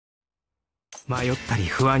迷ったり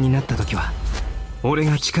不安になった時は俺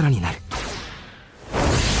が力になる。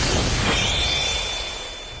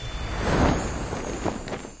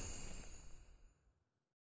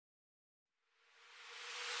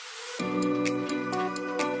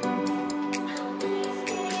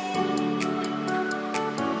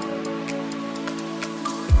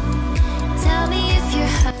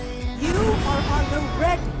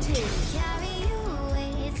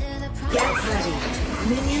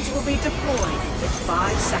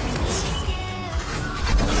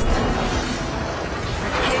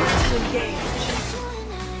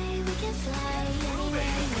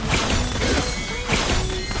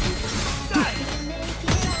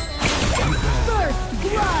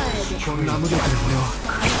こんな無力な俺を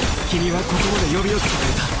君はここまで呼び寄せてく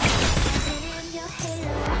れた。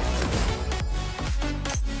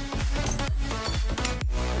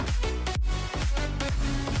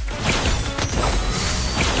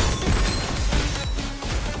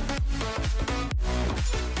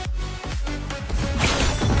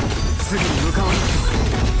すぐに向かわなくては。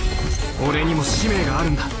俺にも使命がある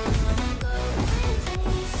んだ。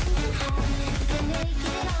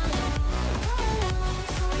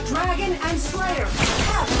Dragon and Slayer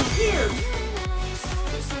have appeared.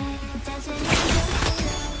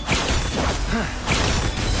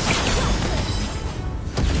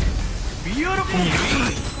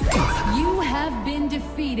 You have been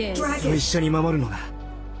defeated. 一緒に守るのが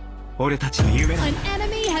俺たちの夢だ。 An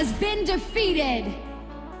enemy has been defeated.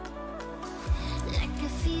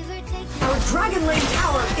 Our Dragon Lane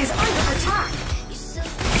Tower is under attack.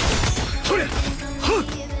 それはっ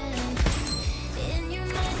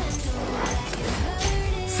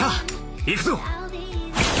さあ行くぞ。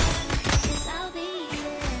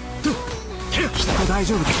きっと大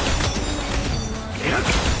丈夫だ。えらっ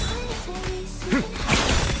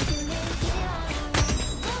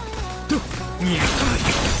逃がさない。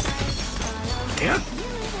えらっ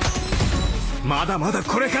まだまだ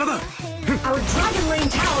これからだ。 Our Dragon Lane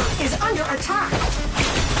Tower is under attack.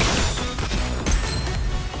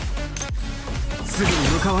 すぐに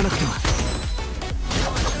向かわなくては。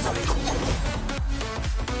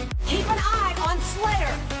 Keep an eye on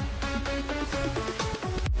Slayer.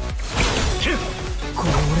 この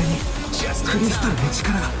俺にクリスタルの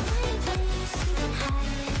力が。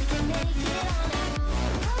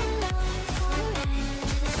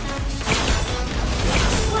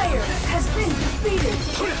 Slayer has been defeated.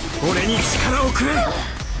 俺に力をくれ。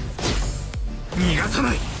逃がさ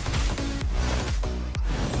ない。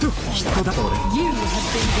人だと俺。 You have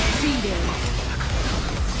been defeated.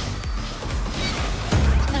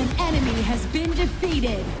 An enemy has been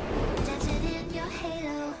defeated.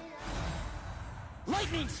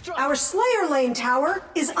 Our Slayer Lane Tower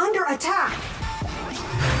is under attack.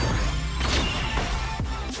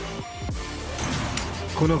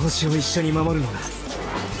 この星を一緒に守るのが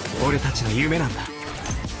俺たちの夢なんだ。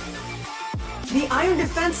 The iron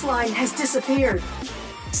defense line has disappeared.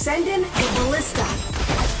 Send in the ballista.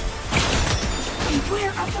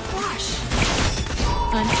 Beware of the brush.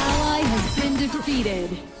 An ally has been defeated.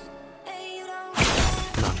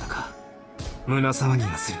 なんだか胸騒ぎ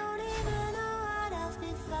がする。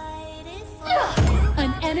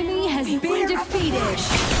 An enemy has been defeated. す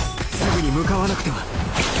ぐに向かわなくては。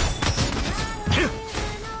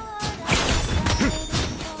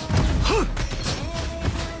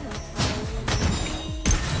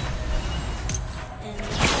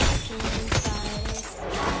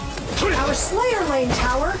 Our Slayer Lane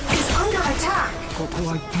Tower is under attack. ここ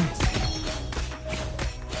は一旦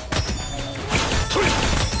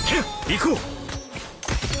行こう。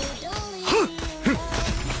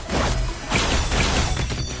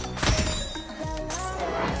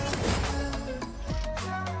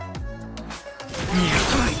逃が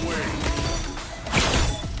さない。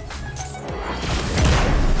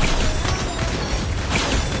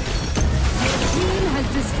 Team has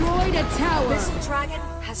destroyed a tower. This dragon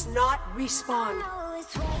has not respawned.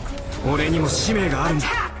 俺にも使命があるんだ。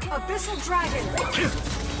 Attack Abyssal Dragon.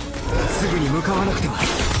 すぐに向かわなくては。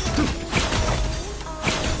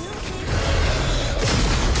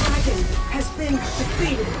 Dragon has been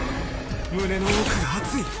defeated. 胸の奥が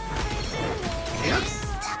熱い。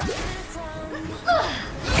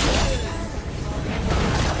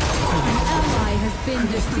 Ally has been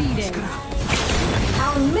defeated.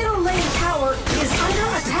 Our middle lane tower is under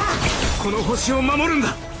attack. この星を守るん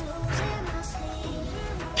だ。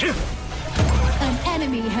 An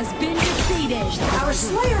enemy has been defeated. Our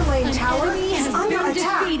Slayer Lane An Tower enemy is has under been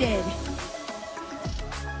attack. defeated.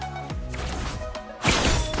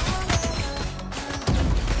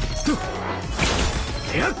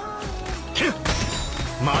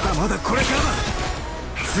 まだまだこれからだ。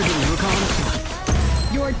すぐに向かわなくては。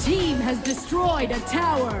 Your team has destroyed a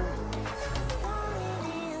tower.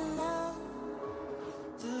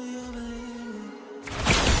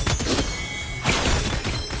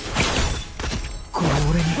 この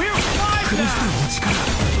俺にクリスタルの力。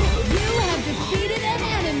 You have defeated an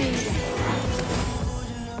enemy.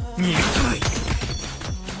 逃がさない。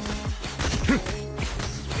ふっ。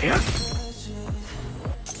いや。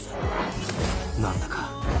なんだか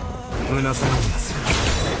胸騒ぎがする。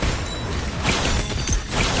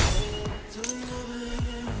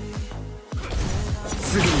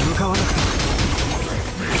すぐに向かわなくては。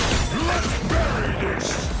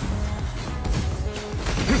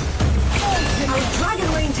 Our Dragon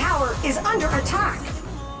Lane Tower is under attack!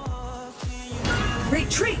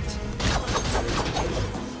 Retreat!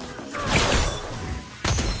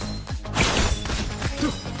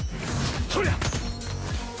 とりゃ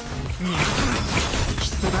逃がさない。きっ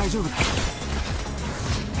と大丈夫だ。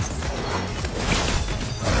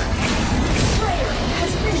 Slayer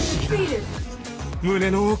has been defeated!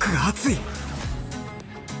 胸の奥が熱い。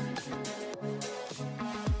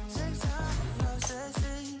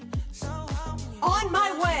 On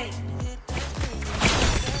my way! こ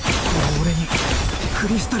の俺にク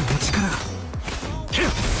リスタルの力が。けっ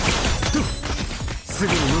とす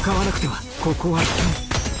ぐに向かわなくては。ここは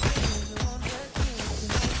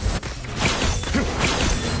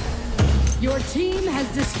Your team has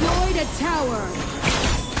destroyed a tower.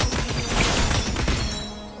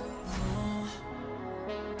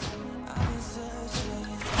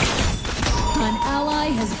 An ally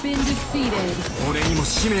has been defeated. 俺にも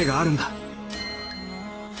使命があるんだ。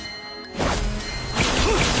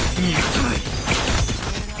逃がさない。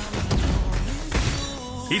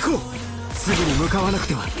行こう。すぐに向かわなく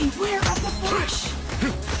ては。 Beware of the flash!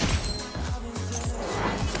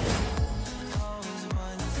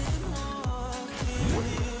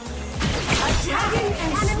 Dragon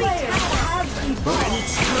and Slayer have 俺 evolved! に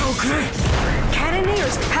力をくれ。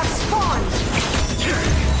 Cannoneers have spawned! You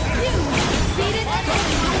defeated an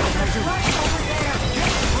enemy.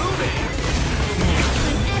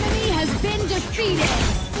 An enemy has been defeated.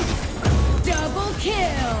 Double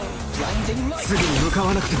kill. すぐに向か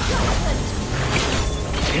わなくては。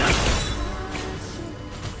いや。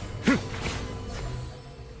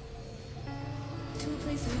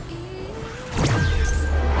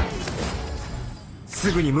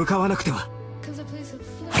すぐに向かわなくては。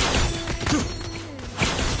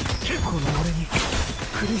この俺に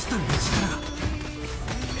クリスタルの力が。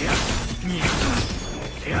いや、逃がさな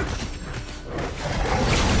い。いや。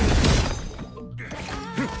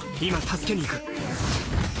今助けに行く。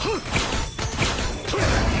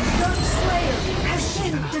 Dark Slayer has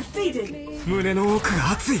been defeated! 胸の奥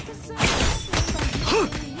が熱い。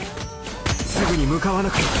すぐに向かわな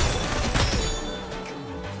くては。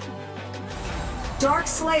 Dark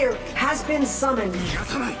Slayer has been summoned! 逃が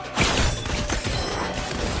さない。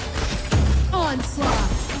 Onslaught.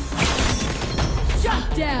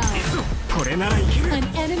 Shut down. これならいける。 An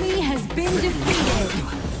enemy has been defeated.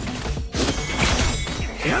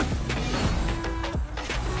 いや。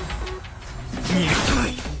逃がさない。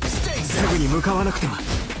すぐに向かわなくては。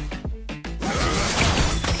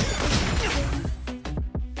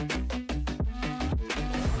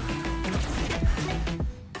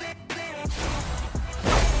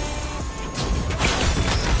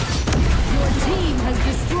 Your team has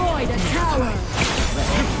destroyed a tower.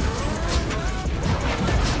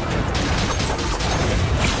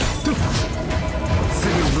 す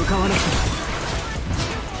ぐに向かわなくては。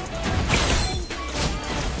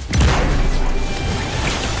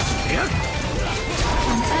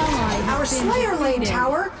 An ally Our has been Slayer Lane defeated.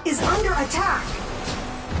 Tower is under attack!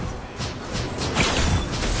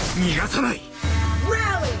 逃がさない。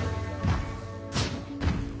 Rally!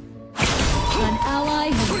 An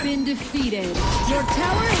ally has been defeated. Your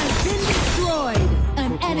tower has been destroyed.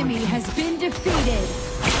 An enemy has been defeated.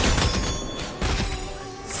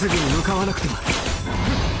 すぐに向かわなくては。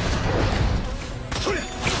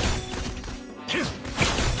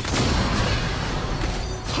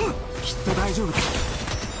きっと大丈夫だ。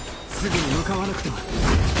すぐに向かわなくては。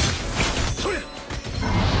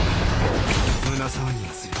胸騒ぎ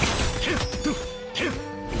がする。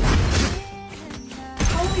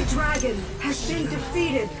 Holy Dragon has been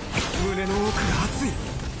defeated! 胸の奥が熱い。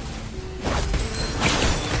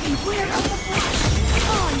 Beware of the flash!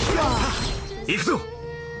 Onslaught. 行くぞ。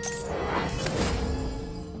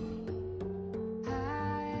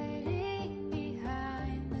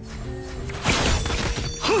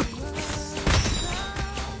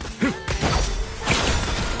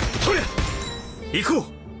 行こう。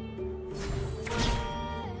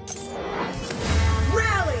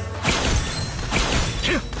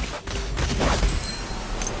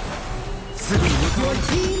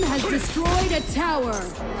destroyed a tower.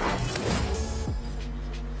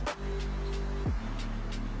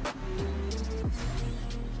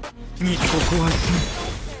 An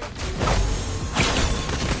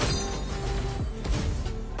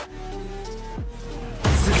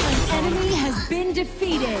enemy has been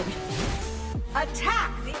defeated.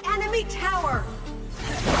 Attack the enemy tower!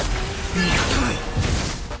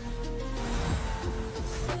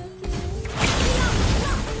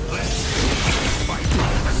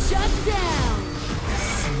 Shut down!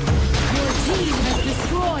 Your team has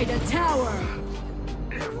destroyed a tower.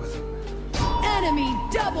 Enemy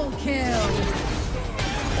double kill!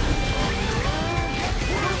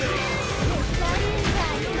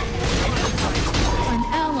 An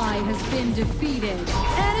ally has been defeated.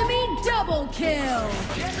 Enemy double kill!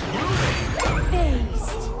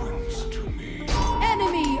 Aced!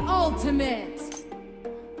 Enemy ultimate!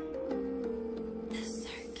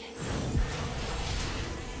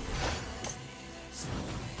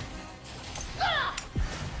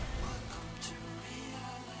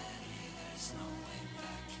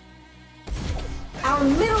 Our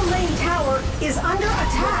middle lane tower is under Your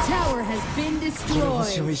attack! tower has been この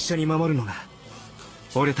星を destroyed. 一緒に守るのが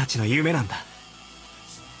俺たちの夢なんだ。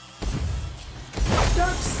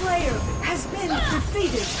 Dark Slayer has been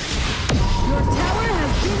defeated! Your tower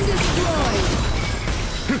has been destroyed.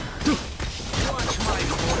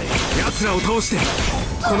 奴らを倒して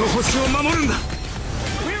この星を守るんだ。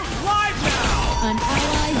 An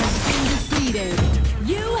ally has been defeated.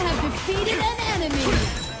 You have defeated an enemy.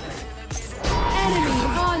 Enemy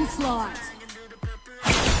onslaught.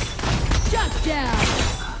 Shut down.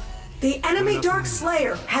 The enemy Dark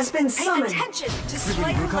Slayer has been summoned to すぐ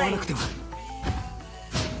に Slayer 向かわな Lane. くては。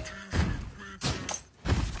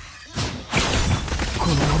こ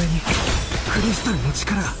の俺にクリスタルの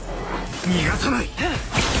力が逃がさない。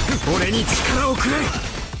俺に力をくれ。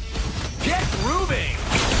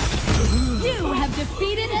 You have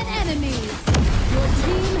defeated an enemy. Your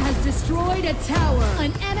team has destroyed a tower.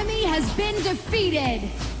 An enemy has been defeated.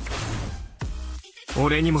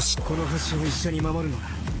 俺にもこの星を一緒に守るのが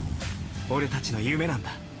俺たちの夢なん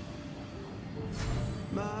だ。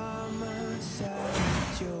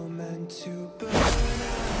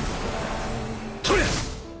 取れ。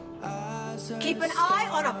 Keep an eye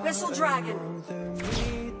on Abyssal Dragon.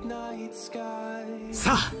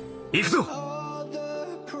 さあ行くぞ。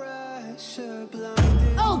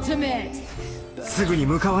 Ultimate. すぐに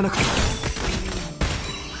向かわなくては。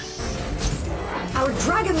 Our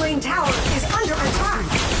Dragon Lane tower is under attack!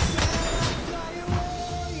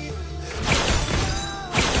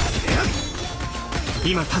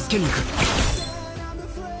 今助けに行く。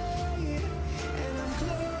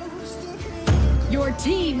 Your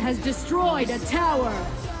team has destroyed a tower.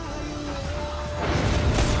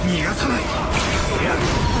 逃がさない。 An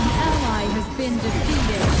ally has been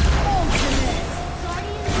defeated. Ultimate.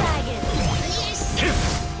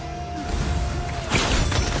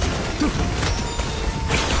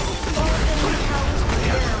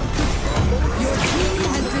 Your team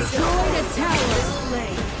has destroyed a tower.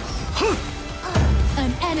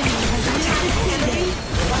 An enemy has been defeated.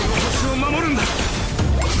 星を守るんだ。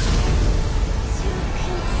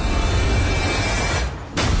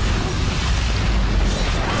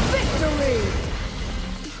 Victory!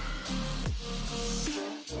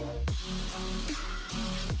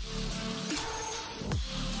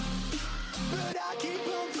 But I keep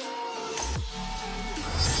on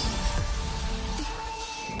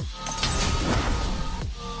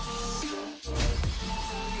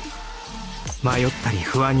迷ったり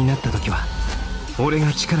不安になった時は俺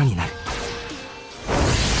が力になる。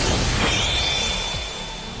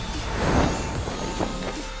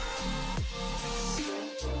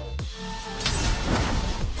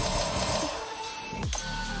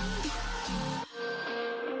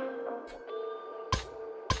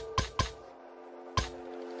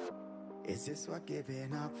 Is this what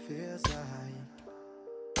giving up feels like?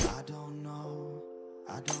 I don't know.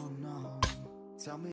 Tell me